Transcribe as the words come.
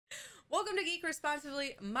Welcome to Geek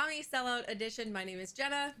Responsibly, Mommy Sellout Edition. My name is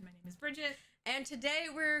Jenna. My name is Bridget. And today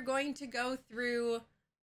we're going to go through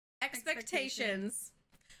expectations.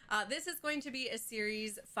 This is going to be a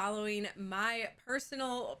series following my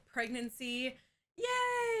personal pregnancy.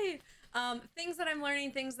 Yay! Things that I'm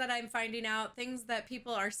learning, things that I'm finding out, things that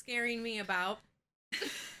people are scaring me about.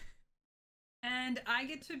 And I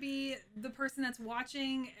get to be the person that's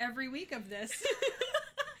watching every week of this.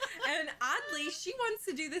 And oddly, she wants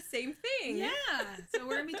to do the same thing. Yeah. So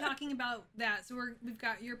we're going to be talking about that. So we've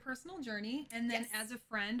got your personal journey, and then as a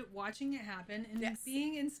friend, watching it happen and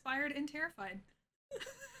being inspired and terrified.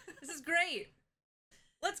 This is great.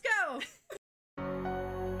 Let's go.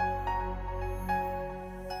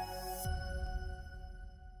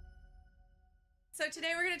 So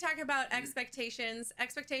today we're going to talk about expectations.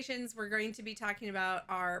 Expectations, we're going to be talking about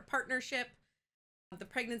our partnership, the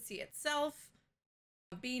pregnancy itself,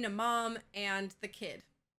 being a mom, and the kid.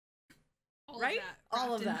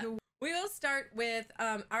 All of that. We will start with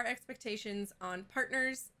our expectations on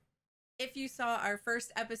partners. If you saw our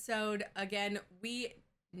first episode, again,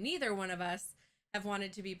 neither one of us have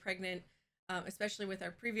wanted to be pregnant, especially with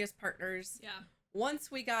our previous partners. Yeah.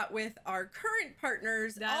 Once we got with our current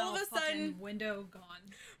partners, all of a sudden, window gone.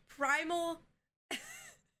 Primal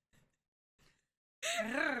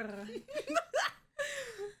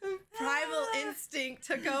instinct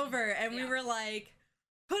took over, and we were like,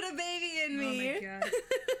 put a baby in me. Oh my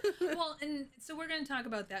God. Well, and so we're going to talk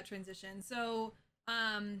about that transition. So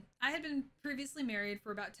I had been previously married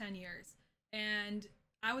for about 10 years, and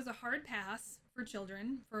I was a hard pass for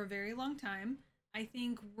children for a very long time. I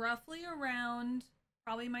think roughly around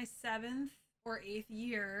probably my 7th or 8th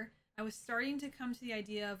year, I was starting to come to the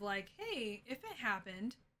idea of like, hey, if it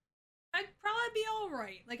happened, I'd probably be all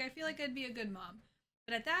right. Like, I feel like I'd be a good mom.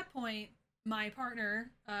 But at that point, my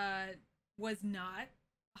partner was not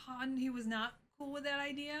he was not cool with that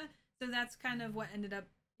idea. So that's kind of what ended up,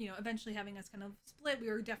 eventually having us kind of split. We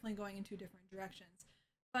were definitely going in two different directions.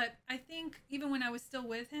 But I think even when I was still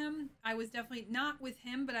with him, I was definitely not with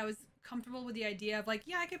him, but I was comfortable with the idea of like,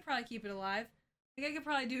 yeah, I could probably keep it alive. Like, I could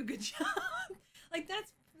probably do a good job. Like,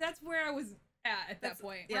 that's where I was at that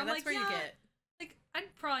point. Yeah, that's where you get. Like,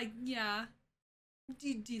 I'd probably, do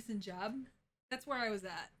a decent job. That's where I was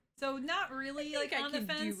at. So not really like on the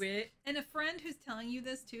fence. Do it. And a friend who's telling you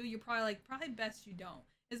this too, you're probably like, probably best you don't.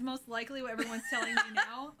 Is most likely what everyone's telling me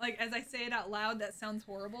now. Like, as I say it out loud, that sounds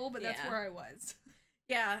horrible, but that's where I was.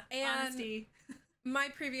 Yeah, and honesty. My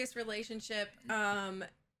previous relationship,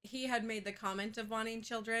 he had made the comment of wanting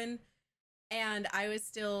children, and I was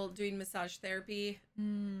still doing massage therapy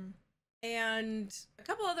and a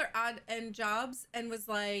couple other odd end jobs, and was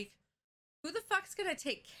like, who the fuck's gonna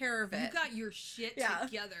take care of it? You got your shit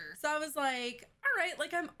together. So I was like, all right,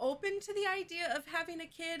 like, I'm open to the idea of having a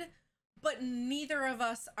kid, but neither of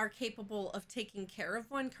us are capable of taking care of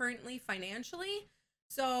one currently financially.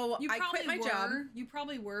 So I quit my job. You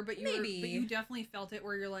probably were, but Maybe. you definitely felt it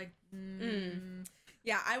where you're like,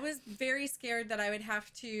 Yeah, I was very scared that I would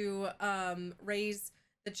have to raise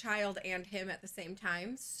the child and him at the same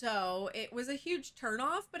time. So it was a huge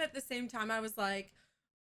turnoff, but at the same time, I was like,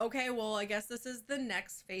 okay, well, I guess this is the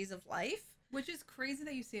next phase of life. Which is crazy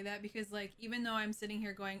that you say that, because like, even though I'm sitting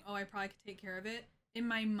here going, oh, I probably could take care of it, in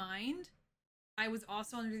my mind, I was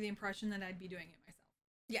also under the impression that I'd be doing it myself.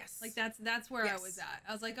 Yes. Like, that's where I was at.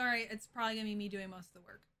 I was like, all right, it's probably gonna be me doing most of the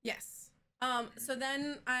work. Yes. So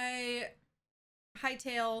then I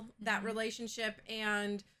hightail that relationship,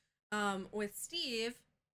 and with Steve,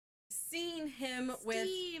 seeing him with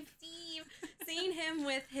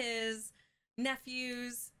his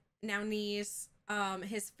nephews, now niece,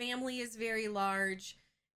 his family is very large,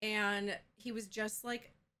 and he was just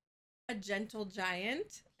like a gentle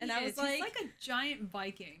giant, and I was like, he's like a giant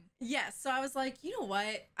Viking. Yes. So I was like, you know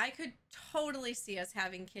what? I could totally see us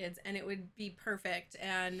having kids, and it would be perfect.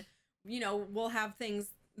 And, we'll have things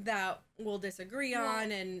that we'll disagree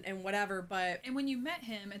on and whatever. But when you met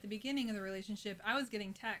him at the beginning of the relationship, I was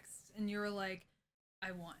getting texts, and you were like,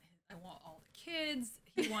 I want all the kids.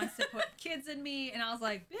 He wants to put kids in me. And I was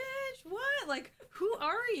like, bitch, what? Like, who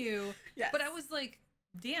are you? Yes. But I was like,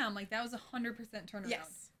 damn, like, that was 100% turnaround.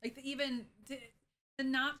 Yes. Like, to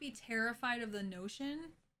not be terrified of the notion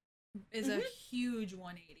is a huge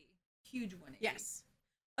 180. Huge 180. Yes.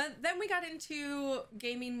 But then we got into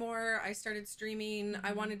gaming more. I started streaming.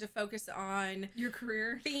 I wanted to focus on your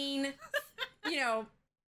career, being, a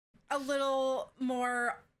little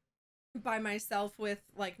more by myself with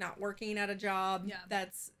like not working at a job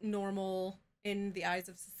that's normal in the eyes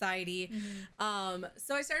of society.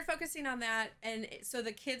 So I started focusing on that, and so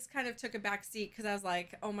the kids kind of took a back seat because I was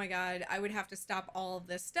like, oh my god, I would have to stop all of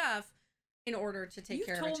this stuff in order to take You've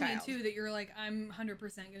care of a told child. me too that you're like, I'm 100%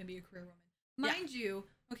 going to be a career woman.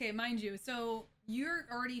 Yeah. Mind you, so you're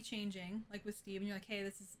already changing, like with Steve, and you're like, hey,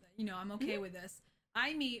 this is, I'm okay with this.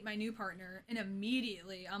 I meet my new partner, and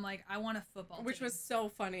immediately I'm like, I want a football Which team. was so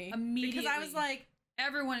funny. Immediately. Because I was like,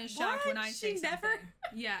 everyone is shocked what? when I say She never... something.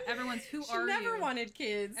 Yeah, everyone's, who she are you? She never wanted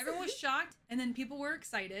kids. Everyone was shocked, and then people were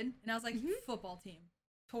excited, and I was like, football team.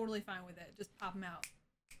 Totally fine with it. Just pop them out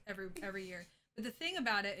every year. But the thing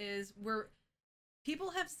about it is,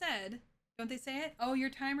 people have said, don't they say it? Oh, your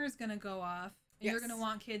timer's going to go off, and you're going to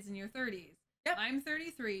want kids in your 30s. Yep. I'm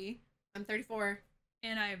 33. I'm 34.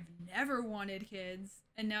 And I've never wanted kids,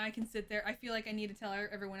 and now I can sit there. I feel like I need to tell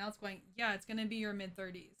everyone else going, yeah, it's going to be your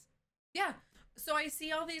mid-30s. Yeah. So I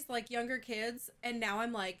see all these, like, younger kids, and now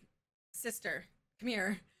I'm like, sister, come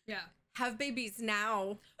here. Yeah. Have babies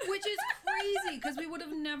now. Which is crazy, because we would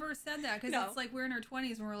have never said that, because it's like we're in our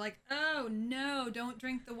 20s, and we're like, oh, no, don't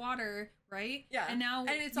drink the water, right? Yeah. And now...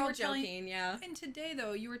 And it's all joking, yeah. And today,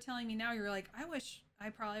 though, you were telling me now, you were like, I wish I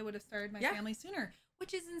probably would have started my family sooner,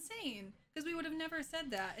 which is insane, because we would have never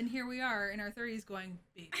said that, and here we are in our 30s going,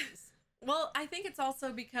 babies. Well, I think it's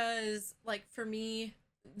also because, like, for me,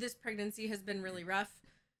 this pregnancy has been really rough.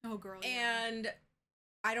 Oh, girl. And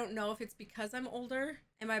I don't know if it's because I'm older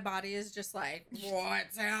and my body is just like,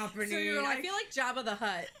 what's happening? So you're like, I feel like Jabba the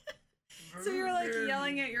Hutt. So you're like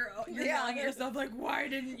yelling at yelling at yourself, like, why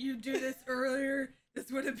didn't you do this earlier?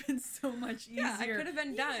 This would have been so much easier. Yeah, it could have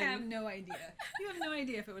been done. You have no idea. You have no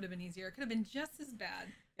idea if it would have been easier. It could have been just as bad.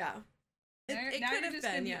 Yeah. It could have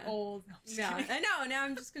been, yeah. Old. No, yeah, I know. Now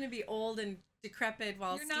I'm just going to be old and decrepit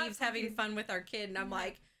while Steve's having fun with our kid. And I'm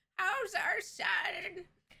like, how's our son?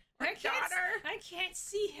 I can't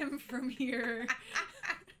see him from here.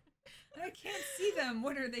 I can't see them.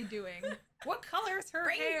 What are they doing? What color is her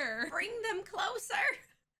hair? Bring them closer.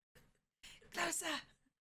 Closer.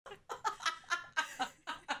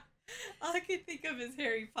 All I could think of is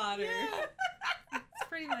Harry Potter. Yeah. That's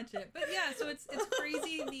pretty much it. But yeah, so it's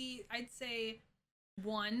crazy. I'd say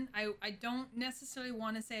I don't necessarily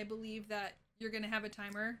want to say I believe that you're going to have a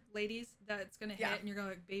timer, ladies, that's going to hit and you're going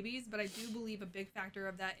to like babies, but I do believe a big factor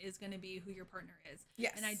of that is going to be who your partner is.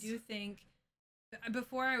 Yes. And I do think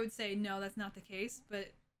before I would say no, that's not the case,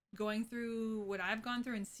 but going through what I've gone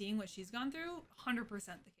through and seeing what she's gone through, 100%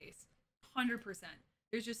 the case. 100%.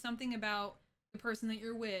 There's just something about the person that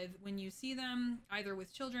you're with when you see them either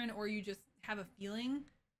with children or you just have a feeling.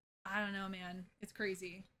 I don't know, man. It's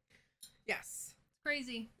crazy. Yes. It's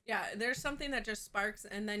crazy. Yeah, there's something that just sparks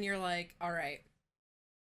and then you're like, all right,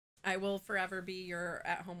 I will forever be your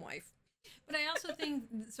at-home wife. But I also think,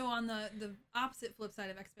 so on the opposite flip side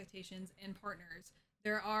of expectations and partners,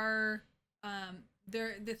 there are,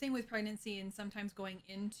 the thing with pregnancy and sometimes going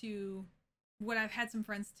into what I've had some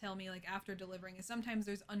friends tell me, like after delivering, is sometimes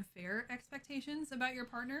there's unfair expectations about your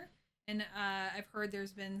partner. And I've heard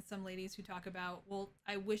there's been some ladies who talk about, well,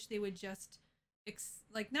 I wish they would just,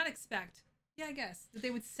 not expect, yeah, I guess, that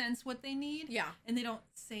they would sense what they need. Yeah. And they don't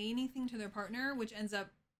say anything to their partner, which ends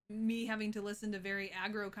up me having to listen to very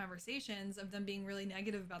aggro conversations of them being really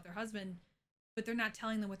negative about their husband, but they're not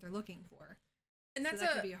telling them what they're looking for. And that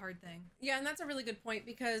could be a hard thing. Yeah, and that's a really good point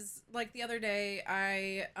because, like, the other day,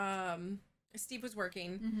 Steve was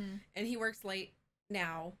working, and he works late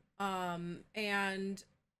now, and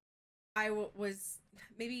I was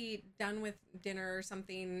maybe done with dinner or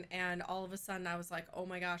something, and all of a sudden I was like, oh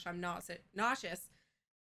my gosh, I'm nauseous.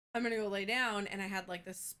 I'm gonna go lay down, and I had like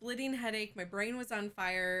this splitting headache. My brain was on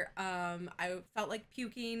fire. I felt like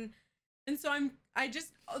puking, and so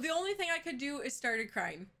the only thing I could do is started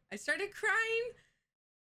crying. I started crying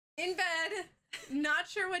in bed, not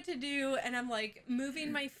sure what to do, and I'm like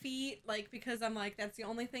moving my feet, like, because I'm like, that's the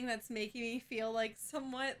only thing that's making me feel like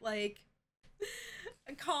somewhat like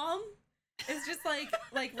calm. It's just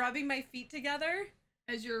like rubbing my feet together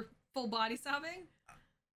as you're full body sobbing.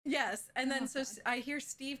 Yes, and then I hear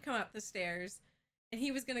Steve come up the stairs, and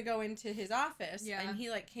he was gonna go into his office, and he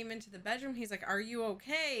like came into the bedroom. He's like, "Are you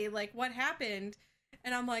okay? Like, what happened?"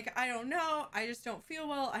 And I'm like, "I don't know. I just don't feel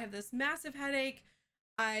well. I have this massive headache.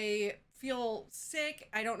 I feel sick.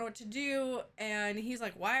 I don't know what to do." And he's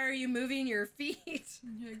like, "Why are you moving your feet?"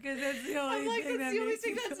 Because that's the only thing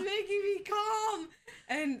that's making me calm.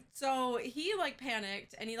 And so he like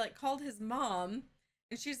panicked, and he like called his mom.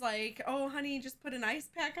 And she's like, "Oh, honey, just put an ice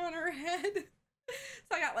pack on her head."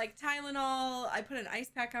 So I got like Tylenol. I put an ice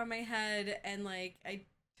pack on my head, and like I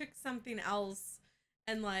took something else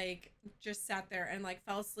and like just sat there and like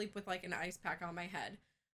fell asleep with like an ice pack on my head.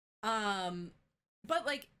 But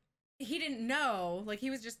like he didn't know, like he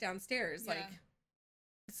was just downstairs, like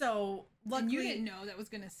So luckily, and you didn't know that was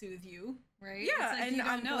going to soothe you, right? Yeah, it's like, and you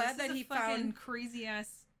don't I'm know. glad This that is he a fucking found crazy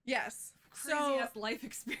ass life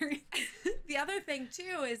experience. The other thing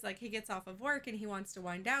too is like he gets off of work and he wants to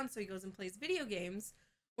wind down, so he goes and plays video games.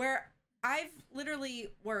 Where I've literally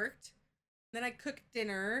worked, then I cooked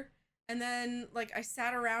dinner, and then like I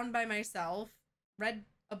sat around by myself, read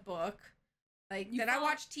a book, like I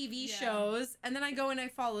watch TV shows, and then I go and I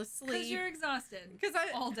fall asleep Because you're exhausted.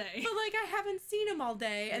 All day. But like I haven't seen him all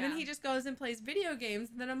day, and then he just goes and plays video games,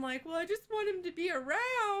 and then I'm like, well, I just want him to be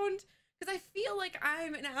around because I feel like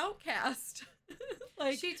I'm an outcast.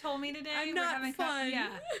 Like she told me today, I'm not fun.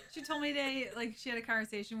 She told me today, like she had a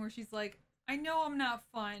conversation where she's like, I know I'm not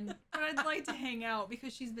fun, but I'd like to hang out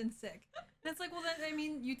because she's been sick. And it's like, well, then I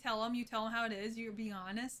mean, you tell them how it is. You're being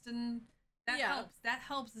honest, and that helps. That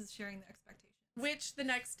helps is sharing the expectations. Which the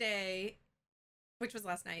next day, which was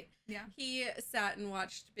last night, he sat and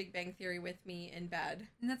watched Big Bang Theory with me in bed,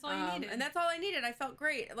 and that's all you needed. And that's all I needed. I felt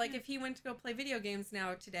great. Like if he went to go play video games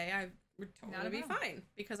now today, I would totally be fine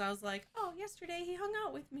because I was like, oh, yesterday he hung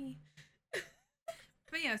out with me.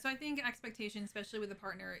 But yeah, so I think expectation, especially with a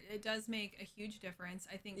partner, it does make a huge difference.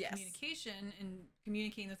 I think communication and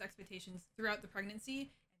communicating those expectations throughout the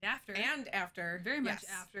pregnancy and after, very much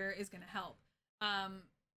after, is going to help.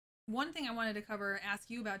 One thing I wanted to ask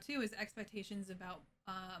you about too, is expectations about,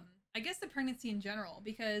 I guess the pregnancy in general,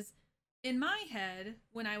 because in my head,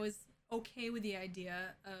 when I was okay with the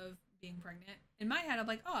idea of being pregnant, in my head, I'm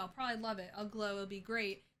like, oh, I'll probably love it. I'll glow. It'll be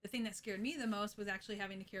great. The thing that scared me the most was actually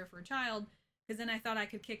having to care for a child. Because then I thought I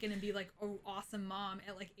could kick in and be like an awesome mom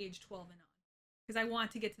at like age 12 and on. Because I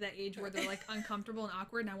want to get to that age where they're like uncomfortable and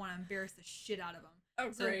awkward, and I want to embarrass the shit out of them.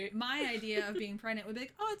 Oh, so great. My idea of being pregnant would be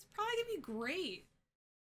like, oh, it's probably going to be great.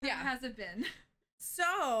 Yeah. How has it been?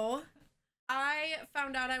 So I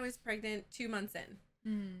found out I was pregnant 2 months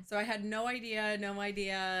in. So I had no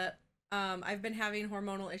idea. I've been having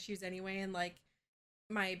hormonal issues anyway, and like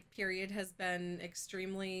my period has been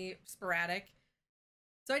extremely sporadic.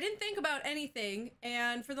 So I didn't think about anything,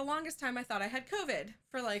 and for the longest time I thought I had COVID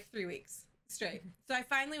for like 3 weeks straight. So I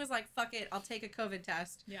finally was like, fuck it, I'll take a COVID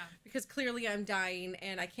test. Yeah. Because clearly I'm dying,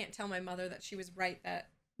 and I can't tell my mother that she was right that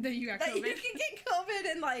you got COVID. You can get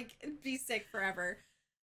COVID and like be sick forever.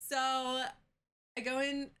 So I go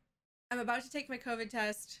in, I'm about to take my COVID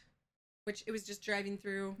test, which it was just driving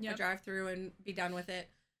through a drive-through and be done with it.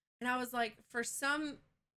 And I was like, for some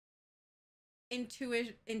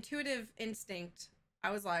intuitive instinct, I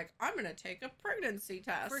was like, I'm going to take a pregnancy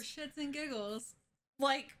test. For shits and giggles.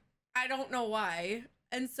 Like, I don't know why.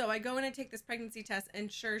 And so I go in and take this pregnancy test,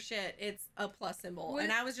 and sure shit, it's a plus symbol.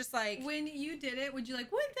 And I was just like... When you did it, would you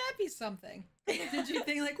like, wouldn't that be something? Did you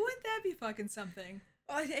think, like, wouldn't that be fucking something?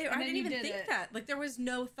 I didn't even think that. Like, there was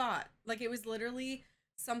no thought. Like, it was literally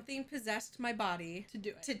something possessed my body... To do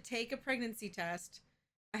it. To take a pregnancy test.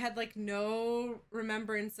 I had, like, no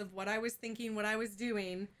remembrance of what I was thinking, what I was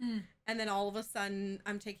doing. And then all of a sudden,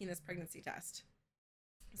 I'm taking this pregnancy test.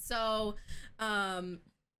 So, I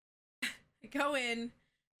go in,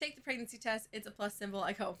 take the pregnancy test. It's a plus symbol.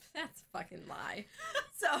 I go, that's a fucking lie.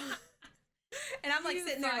 So, and I'm, like,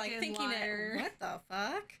 sitting there, like, thinking, what the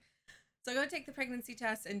fuck? So I go take the pregnancy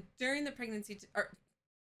test, and during the pregnancy...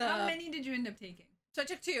 How many did you end up taking? So I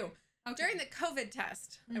took 2. Okay. During the COVID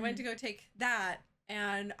test, I went to go take that.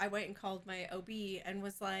 And I went and called my OB and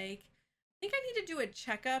was like, I think I need to do a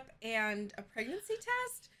checkup and a pregnancy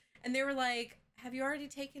test. And they were like, have you already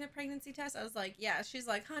taken a pregnancy test? I was like, yeah. She's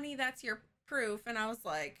like, honey, that's your proof. And I was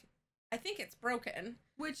like, I think it's broken.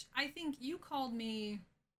 Which I think you called me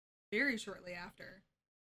very shortly after.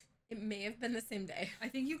 It may have been the same day. I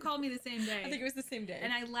think you called me the same day. I think it was the same day.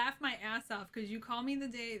 And I laughed my ass off because you call me the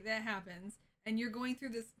day that happens. And you're going through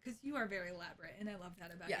this, because you are very elaborate, and I love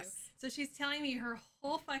that about you. So she's telling me her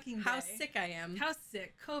whole fucking day. How sick I am. How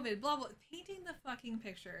sick, COVID, blah, blah, painting the fucking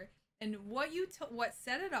picture. And what what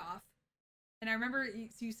set it off, and I remember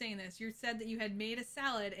you saying this, you said that you had made a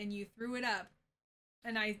salad and you threw it up.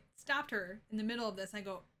 And I stopped her in the middle of this, and I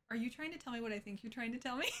go, are you trying to tell me what I think you're trying to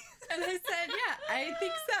tell me? And I said, yeah, I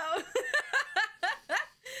think so.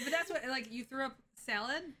 But that's what, like, you threw up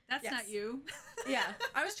salad? That's not you. Yeah.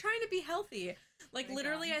 I was trying to be healthy. Like,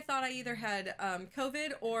 literally, I thought I either had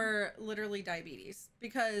COVID or literally diabetes.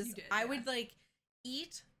 Because I would, like,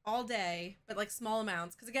 eat all day, but, like, small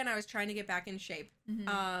amounts. Because, again, I was trying to get back in shape.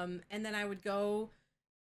 And then I would go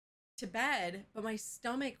to bed, but my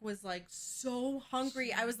stomach was, like, so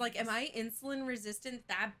hungry. I was like, am I insulin resistant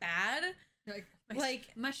that bad? Like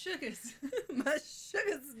my sugars. My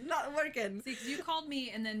sugar's not working. See, because you called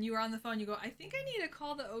me and then you were on the phone. You go, I think I need to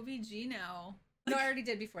call the OBG now. No, I already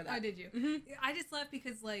did before that. Oh, did you? Mm-hmm. I just left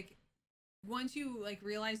because, like, once you like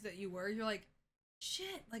realize that you were, you're like,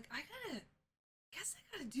 shit, like guess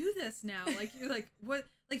I gotta do this now. Like you're like, what?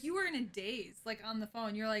 Like you were in a daze, like on the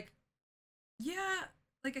phone. You're like, yeah,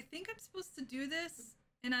 like I think I'm supposed to do this,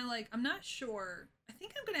 and I'm not sure. I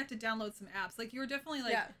think I'm gonna have to download some apps. Like you were definitely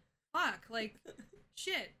like, fuck, like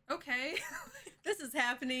shit, okay. This is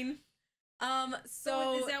happening.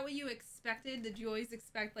 So is that what you expected? Did you always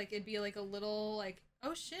expect like it'd be like a little like,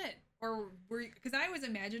 oh shit? Or were you, because I always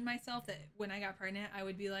imagined myself that when I got pregnant, I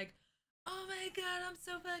would be like, oh my god, I'm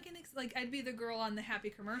so fucking like I'd be the girl on the happy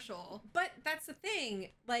commercial. But that's the thing.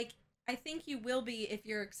 Like, I think you will be if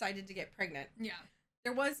you're excited to get pregnant. Yeah.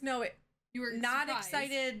 There was no, you were not surprised.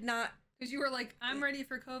 Excited, not. Because you were like, I'm ready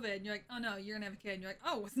for COVID. And you're like, oh no, you're going to have a kid. And you're like,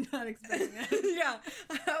 oh, was not expecting that. Yeah.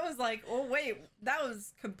 I was like, oh wait, that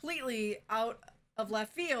was completely out of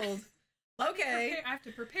left field. Okay. I have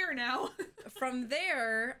to prepare now. From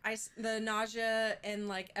there, the nausea and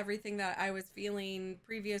like everything that I was feeling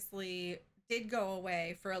previously did go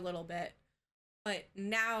away for a little bit. But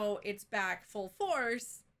now it's back full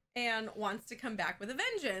force and wants to come back with a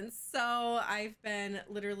vengeance. So I've been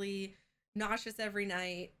literally nauseous every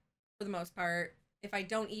night. For the most part, if I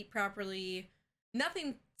don't eat properly,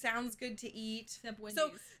 nothing sounds good to eat. Except Wendy's.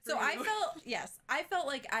 So I felt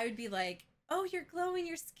like I would be like, oh, you're glowing,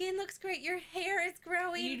 your skin looks great, your hair is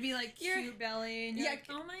growing. You'd be like cute belly, and you're like,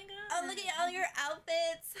 oh my god, oh look at all your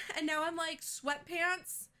outfits. And now I'm like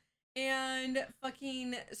sweatpants and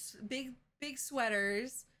fucking big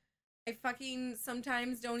sweaters. I fucking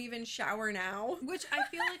sometimes don't even shower now, which I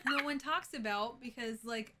feel like no one talks about because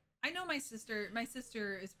like. I know my sister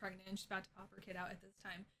is pregnant and she's about to pop her kid out at this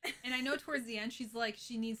time. And I know towards the end, she's like,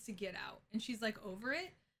 she needs to get out and she's like over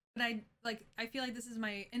it. But I feel like this is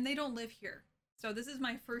and they don't live here. So this is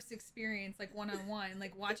my first experience, like one-on-one,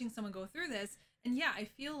 like watching someone go through this. And yeah, I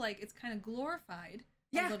feel like it's kind of glorified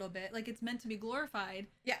a little bit. Like it's meant to be glorified.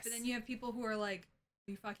 Yes. But then you have people who are like,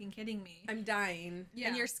 are you fucking kidding me? I'm dying. Yeah.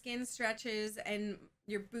 And your skin stretches and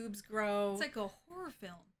your boobs grow. It's like a horror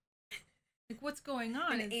film. Like what's going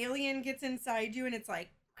on? An alien gets inside you and it's like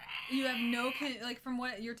you have no like from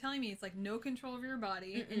what you're telling me, it's like no control over your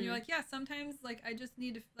body. And you're like, yeah, sometimes like I just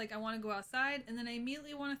need to like I want to go outside and then I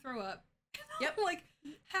immediately want to throw up. Yep. Like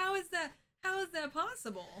how is that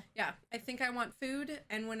possible? Yeah, I think I want food,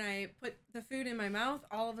 and when I put the food in my mouth,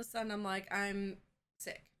 all of a sudden I'm like, I'm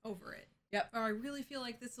sick. Over it. Yep. Or I really feel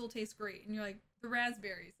like this will taste great, and you're like, the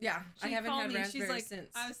raspberries. Yeah, I haven't had raspberries She's like, since.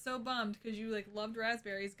 I was so bummed because you like loved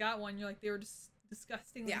raspberries, got one, you're like, they were just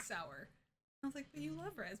disgustingly sour. I was like, but you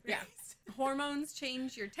love raspberries. Yeah. Hormones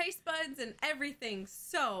change your taste buds and everything,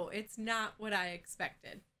 so it's not what I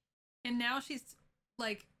expected. And now she's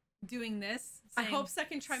like doing this. I hope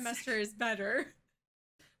second trimester is better.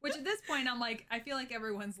 Which at this point I'm like, I feel like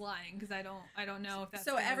everyone's lying because I don't know if that's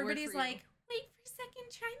so everybody's like, wait for second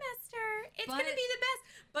trimester. It's gonna be the best,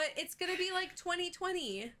 but it's gonna be like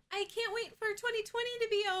 2020. I can't wait for 2020 to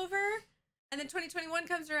be over, and then 2021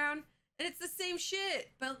 comes around and it's the same shit,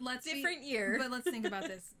 but different year. But let's think about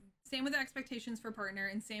this. Same with the expectations for partner,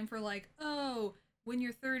 and same for like, oh, when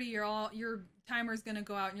you're 30, your timer's gonna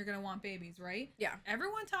go out and you're gonna want babies, right? Yeah.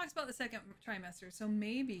 Everyone talks about the second trimester, so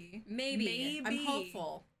maybe I'm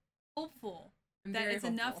hopeful that it's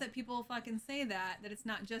enough that people fucking say that it's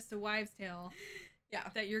not just a wives' tale. Yeah.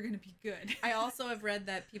 That you're gonna be good. I also have read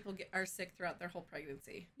that people are sick throughout their whole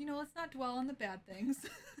pregnancy. You know, let's not dwell on the bad things.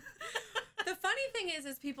 The funny thing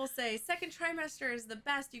is people say second trimester is the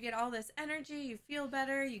best. You get all this energy, you feel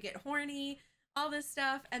better, you get horny, all this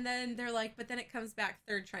stuff, and then they're like, but then it comes back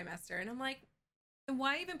third trimester, and I'm like, and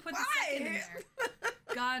why even put the second in there?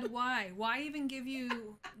 God, why? Why even give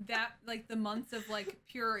you that, like, the months of, like,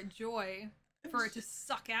 pure joy for it to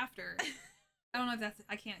suck after? I don't know if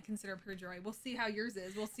I can't consider pure joy. We'll see how yours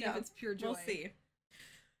is. We'll see if it's pure joy. We'll see.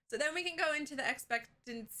 So then we can go into the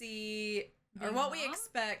expectancy, or what we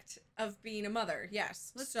expect of being a mother.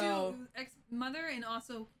 Yes. Let's do mother and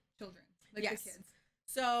also children, like the kids.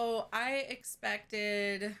 So I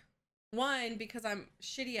expected, one, because I'm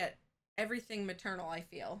shitty at everything maternal, I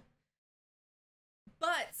feel.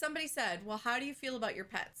 But somebody said, well, how do you feel about your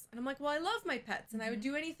pets? And I'm like, well, I love my pets, and I would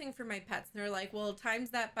do anything for my pets. And they're like, well, times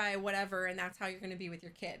that by whatever, and that's how you're going to be with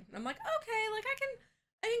your kid. And I'm like, okay, like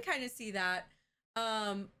I can kind of see that.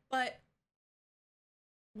 But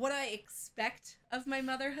what I expect of my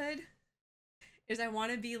motherhood is I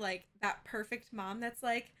want to be like that perfect mom that's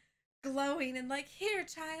like glowing and like, here,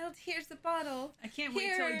 child, here's the bottle. I can't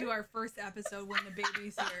wait till we do our first episode when the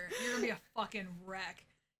baby's here. You're gonna be a fucking wreck.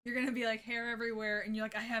 You're gonna be like hair everywhere, and you're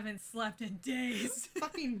like, I haven't slept in days.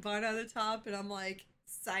 Fucking bun on the top, and I'm like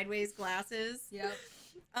sideways glasses. Yep.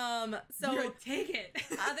 So You're take it.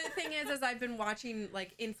 other thing is I've been watching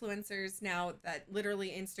like influencers now that literally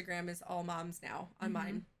Instagram is all moms now on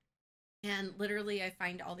mine. And literally I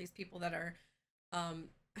find all these people that are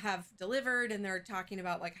have delivered and they're talking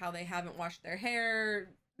about like how they haven't washed their hair,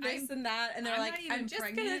 this and that, and they're like, I'm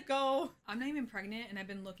just gonna go. I'm not even pregnant, and I've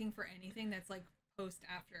been looking for anything that's like post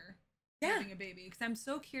after having a baby, because I'm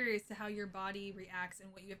so curious to how your body reacts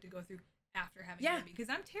and what you have to go through after having a baby, because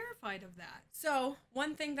I'm terrified of that. So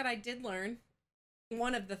one thing that I did learn,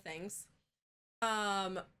 one of the things,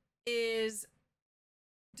 is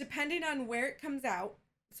depending on where it comes out.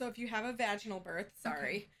 So if you have a vaginal birth,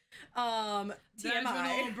 TMI.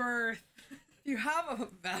 Vaginal birth. If you have a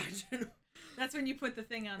vaginal, that's when you put the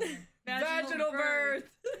thing on there. Vaginal birth.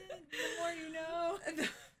 The more you know. The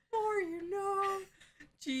more you know.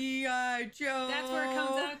 G.I. Joe. That's where it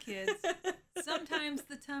comes out, kids. Sometimes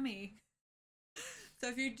the tummy. So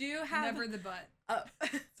if you do have... Never the butt.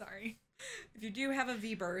 Sorry. If you do have a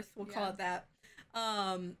V birth, we'll call it that.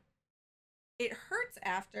 It hurts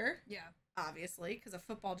after. Yeah. Obviously, because a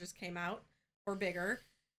football just came out. Or bigger.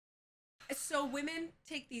 So women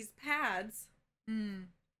take these pads,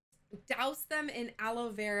 douse them in aloe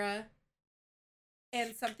vera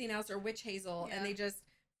and something else, or witch hazel, and they just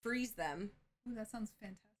freeze them. Ooh, that sounds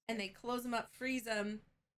fantastic. And they close them up, freeze them,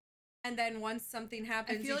 and then once something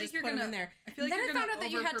happens, you just put them in there. I feel like then I found out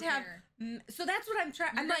that you had to have. So that's what I'm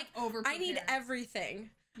trying. I'm like, I need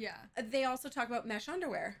everything. Yeah. They also talk about mesh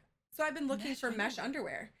underwear. So I've been looking for mesh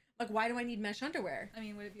underwear. Like, why do I need mesh underwear? I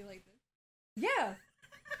mean, would it be like this? Yeah.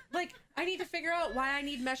 Like, I need to figure out why I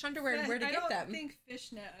need mesh underwear and where to get them. I don't think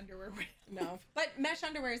fishnet underwear would. No. But mesh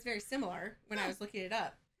underwear is very similar when I was looking it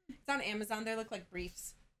up. It's on Amazon. They look like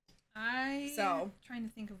briefs. Trying to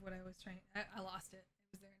think of what I was trying. I lost it.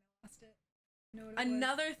 It was there and I lost it. Know what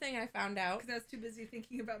Another thing I found out. Because I was too busy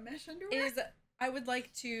thinking about mesh underwear. Is I would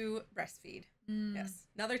like to breastfeed. Yes.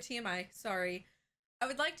 Another TMI. Sorry. I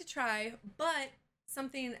would like to try, but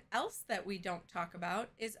something else that we don't talk about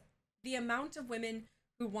is the amount of women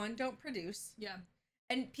who, one, don't produce. Yeah.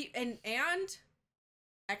 And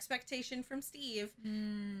expectation from Steve.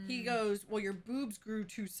 He goes, well, your boobs grew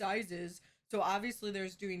 2 sizes, so obviously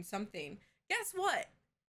there's doing something. Guess what?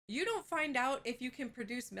 You don't find out if you can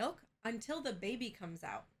produce milk until the baby comes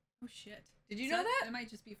out. Oh, shit. Did you know that? That might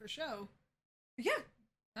just be for show. Yeah.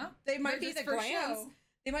 Oh, they might be the glands. Show.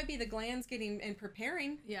 They might be the glands getting and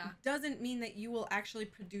preparing. Yeah. Doesn't mean that you will actually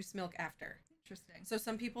produce milk after. Interesting. So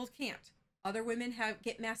some people can't. Other women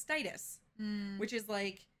get mastitis, which is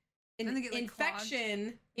like an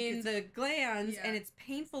infection in the glands, and it's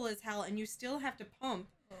painful as hell, and you still have to pump,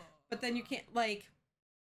 but then you can't, like,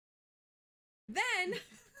 then,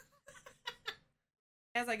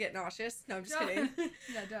 as I get nauseous, no, I'm just kidding.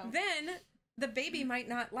 Yeah, don't. Then the baby might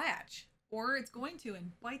not latch. Or it's going to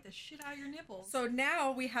and bite the shit out of your nipples. So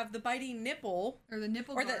now we have the biting nipple. Or the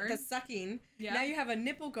nipple guard. Or the sucking. Yeah. Now you have a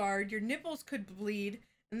nipple guard. Your nipples could bleed.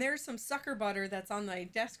 And there's some sucker butter that's on my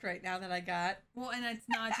desk right now that I got. Well, and it's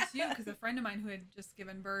not just you, because a friend of mine who had just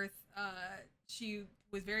given birth, she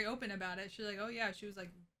was very open about it. She was like, oh yeah, she was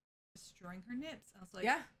like destroying her nips. I was like,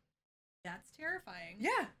 yeah, that's terrifying.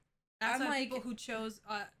 Yeah. That's why people who chose,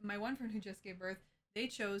 my one friend who just gave birth, they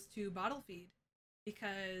chose to bottle feed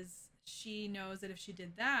because she knows that if she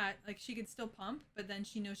did that, like, she could still pump, but then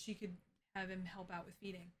she knows she could have him help out with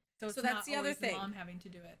feeding. So it's that's the other thing. Mom having to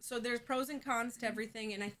do it. So there's pros and cons to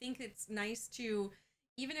everything, and I think it's nice to,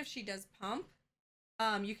 even if she does pump,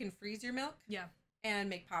 you can freeze your milk. Yeah. And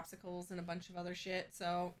make popsicles and a bunch of other shit.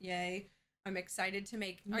 So yay! I'm excited to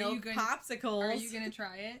make milk popsicles. Are you gonna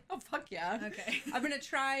try it? Oh fuck yeah! Okay. I'm gonna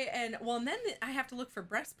try and then I have to look for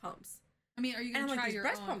breast pumps. I mean, are you gonna try your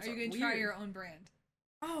own? Are you gonna try your own brand?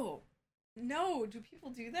 Oh. No, do people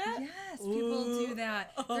do that? Yes, people do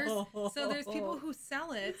that. There's people who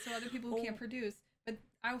sell it, so other people who can't produce. But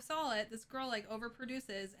I saw it. This girl like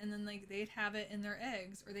overproduces, and then like they'd have it in their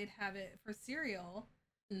eggs, or they'd have it for cereal.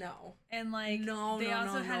 No. And like they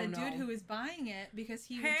also had a dude who was buying it because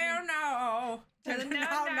he hell no. No. And this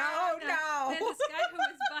guy who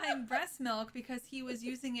was buying breast milk because he was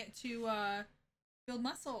using it to build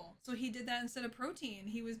muscle. So he did that instead of protein.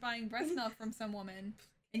 He was buying breast milk from some woman.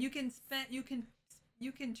 And you can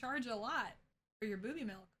charge a lot for your booby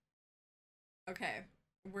milk. Okay,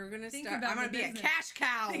 we're gonna start. I'm gonna be a cash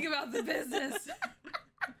cow. Think about the business.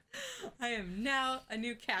 I am now a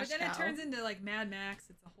new cash cow. But then it turns into like Mad Max.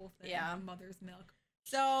 It's a whole thing. Yeah, mother's milk.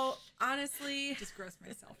 So honestly, just gross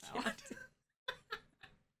myself out.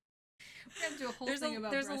 We have to do a whole thing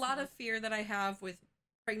about. There's a lot of fear that I have with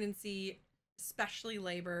pregnancy, especially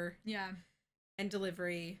labor. Yeah, and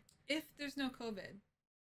delivery. If there's no COVID.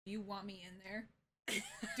 You want me in there?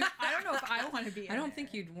 I don't know if I want to be in I don't there.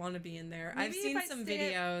 think you'd want to be in there. Maybe I've seen some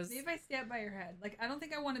videos. Maybe if I stay up by your head. Like, I don't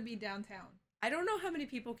think I want to be downtown. I don't know how many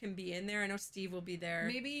people can be in there. I know Steve will be there.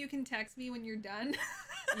 Maybe you can text me when you're done.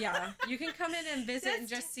 Yeah, you can come in and visit and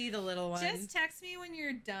just see the little one. Just text me when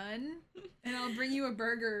you're done, and I'll bring you a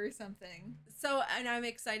burger or something. So, and I'm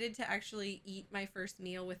excited to actually eat my first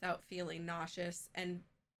meal without feeling nauseous and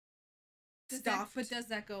stuffed. But does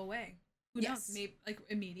that go away? Who knows? Maybe, like,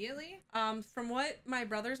 immediately? From what my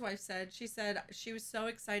brother's wife said, she said she was so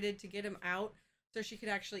excited to get him out so she could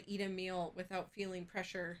actually eat a meal without feeling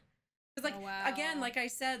pressure. Because, like, again, like I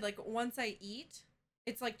said, like, once I eat,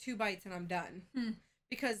 it's like 2 bites and I'm done.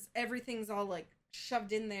 Because everything's all, like,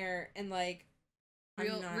 shoved in there and, like,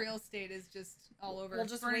 real estate is just all over. We'll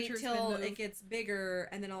just wait till it gets bigger,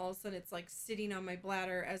 and then all of a sudden it's, like, sitting on my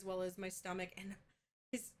bladder as well as my stomach. And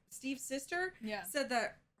Steve's sister said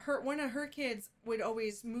that one of her kids would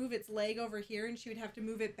always move its leg over here and she would have to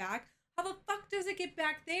move it back. How the fuck does it get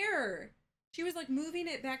back there? She was, like, moving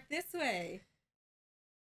it back this way.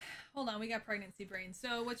 Hold on, we got pregnancy brain.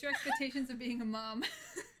 So what's your expectations of being a mom?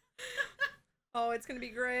 Oh, it's gonna be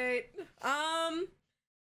great.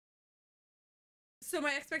 So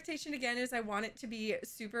my expectation again is I want it to be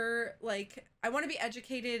super, like, I want to be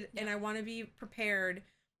educated and I want to be prepared.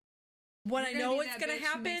 What I know what's gonna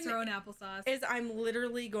happen her own applesauce. Is I'm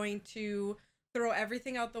literally going to throw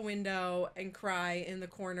everything out the window and cry in the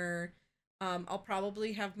corner. I'll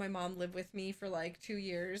probably have my mom live with me for like 2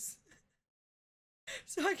 years.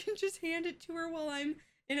 So I can just hand it to her while I'm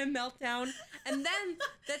in a meltdown. And then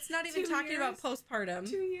that's not even talking about postpartum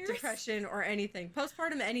 2 years depression or anything.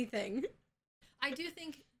 Postpartum anything. I do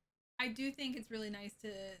think it's really nice to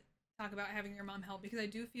talk about having your mom help, because I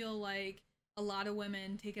do feel like a lot of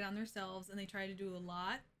women take it on themselves and they try to do a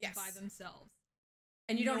lot by themselves.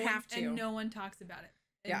 And you don't have to. And no one talks about it.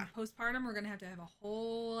 And postpartum, we're going to have a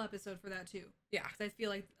whole episode for that too. Yeah. Because I feel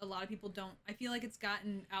like a lot of people don't. I feel like it's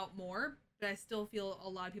gotten out more, but I still feel a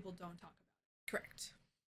lot of people don't talk about it. Correct.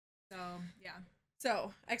 So, yeah.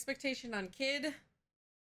 So, expectation on kid.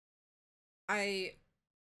 I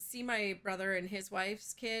see my brother and his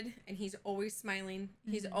wife's kid, and he's always smiling.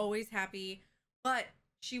 He's always happy. But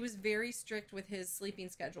she was very strict with his sleeping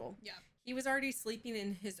schedule. Yeah. He was already sleeping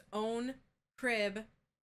in his own crib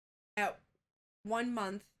at 1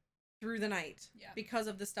 month through the night because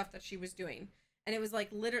of the stuff that she was doing. And it was like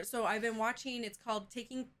literally, so I've been watching, it's called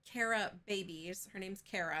Taking Kara Babies. Her name's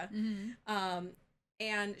Kara.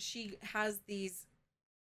 And she has these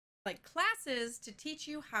like classes to teach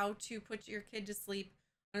you how to put your kid to sleep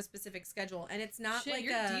on a specific schedule. And it's not like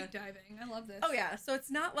you're deep diving. I love this. Oh yeah. So it's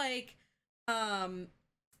not like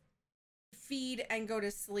feed and go to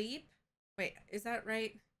sleep. Wait, is that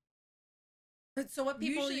right? So what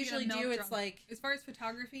people usually do, it's like, as far as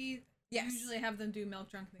photography, usually have them do milk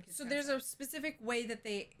drunk in the kitchen. So there's a specific way that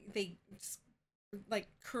they like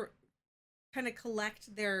kind of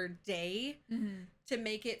collect their day to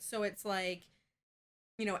make it so it's like,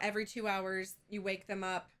 you know, every 2 hours you wake them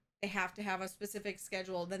up, they have to have a specific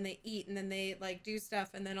schedule, then they eat, and then they like do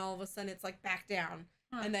stuff, and then all of a sudden it's like back down.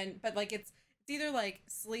 And then, but like it's either like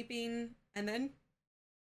sleeping and then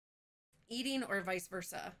eating or vice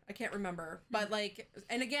versa. I can't remember. But like,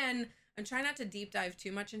 and again, I'm trying not to deep dive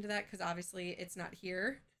too much into that because obviously it's not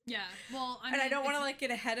here. Yeah. Well, I don't want to like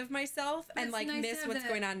get ahead of myself and like miss what's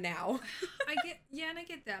going on now. I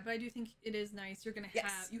get that, but I do think it is nice. You're gonna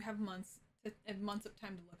have months of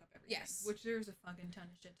time to look up everything. Yes. Which there's a fucking ton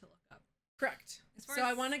of shit to look up. Correct. So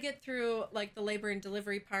I want to get through like the labor and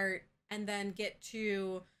delivery part, and then get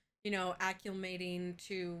to, you know, acclimating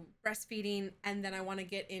to breastfeeding, and then I want to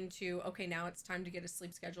get into, okay, now it's time to get a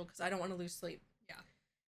sleep schedule because I don't want to lose sleep.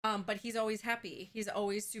 Yeah. But he's always happy. He's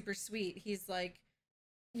always super sweet. He's like,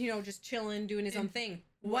 you know, just chilling, doing his own thing.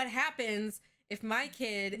 What happens if my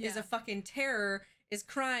kid is a fucking terror, is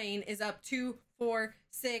crying, is up 2, 4,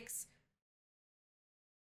 6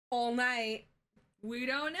 all night? We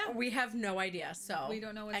don't know. We have no idea. So we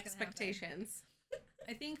don't know what's expectations.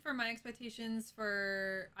 I think for my expectations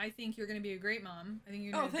I think you're going to be a great mom. I think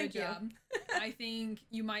you're going to do a good job. I think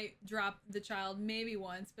you might drop the child maybe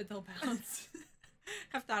once, but they'll bounce.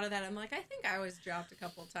 I've thought of that. I'm like, I think I was dropped a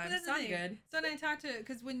couple of times. That's not good. So when I talked to,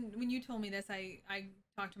 because when you told me this, I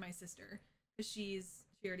talked to my sister, because she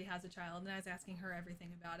already has a child, and I was asking her everything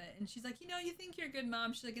about it, and she's like, you know, you think you're a good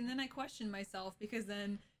mom. She's like, and then I questioned myself, because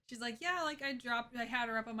then she's like, yeah, like I had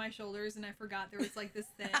her up on my shoulders and I forgot there was like this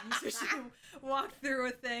thing. So she walked through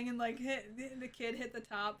a thing and like the kid hit the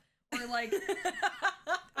top. Or like,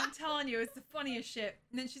 I'm telling you, it's the funniest shit.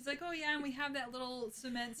 And then she's like, oh yeah, and we have that little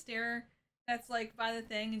cement stair that's like by the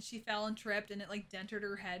thing, and she fell and tripped, and it like dented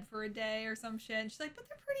her head for a day or some shit. And she's like, but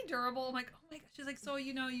they're pretty durable. I'm like, oh my god. She's like, so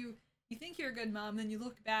you think you're a good mom, then you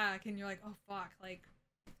look back and you're like, oh fuck, like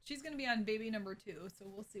she's gonna be on baby number 2, so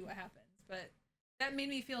we'll see what happens. But that made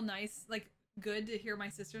me feel nice, like good to hear my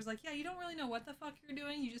sister's like, yeah, you don't really know what the fuck you're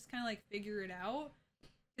doing, you just kind of like figure it out.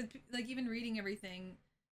 Because like even reading everything,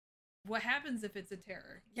 what happens if it's a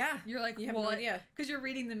terror? Yeah, you're like, you have well, no idea, because you're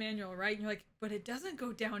reading the manual, right? And you're like, but it doesn't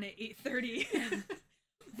go down at 8:30.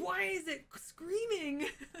 Why is it screaming?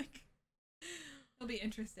 Like, it'll be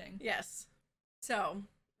interesting. Yes. So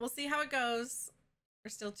we'll see how it goes. We're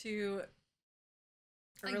still too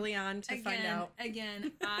early on to find out.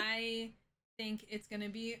 Again, I think it's gonna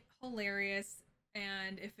be hilarious,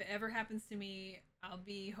 and if it ever happens to me, I'll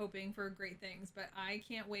be hoping for great things. But I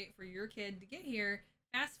can't wait for your kid to get here.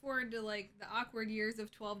 Fast forward to like the awkward years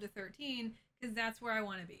of 12 to 13, because that's where I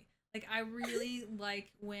want to be. Like, I really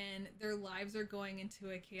like when their lives are going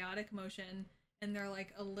into a chaotic motion and they're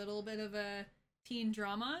like a little bit of a teen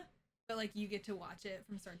drama, but like you get to watch it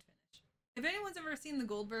from start to finish. If anyone's ever seen The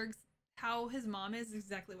Goldbergs, how his mom is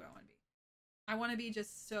exactly what I want to be. I want to be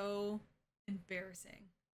just so embarrassing.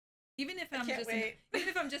 Even if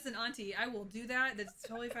I'm just an auntie, I will do that. That's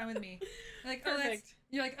totally fine with me. Like, Perfect.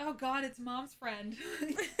 You're like, oh god, it's mom's friend.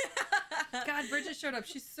 God, Bridget showed up.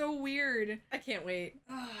 She's so weird. I can't wait.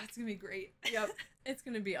 Oh, it's gonna be great. Yep, it's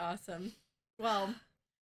gonna be awesome. Well,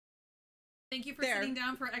 thank you for sitting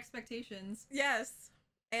down for expectations. Yes,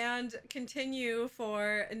 and continue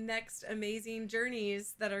for next amazing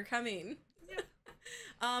journeys that are coming.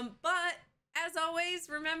 Yeah. But as always,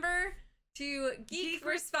 remember to geek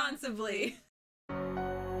responsibly.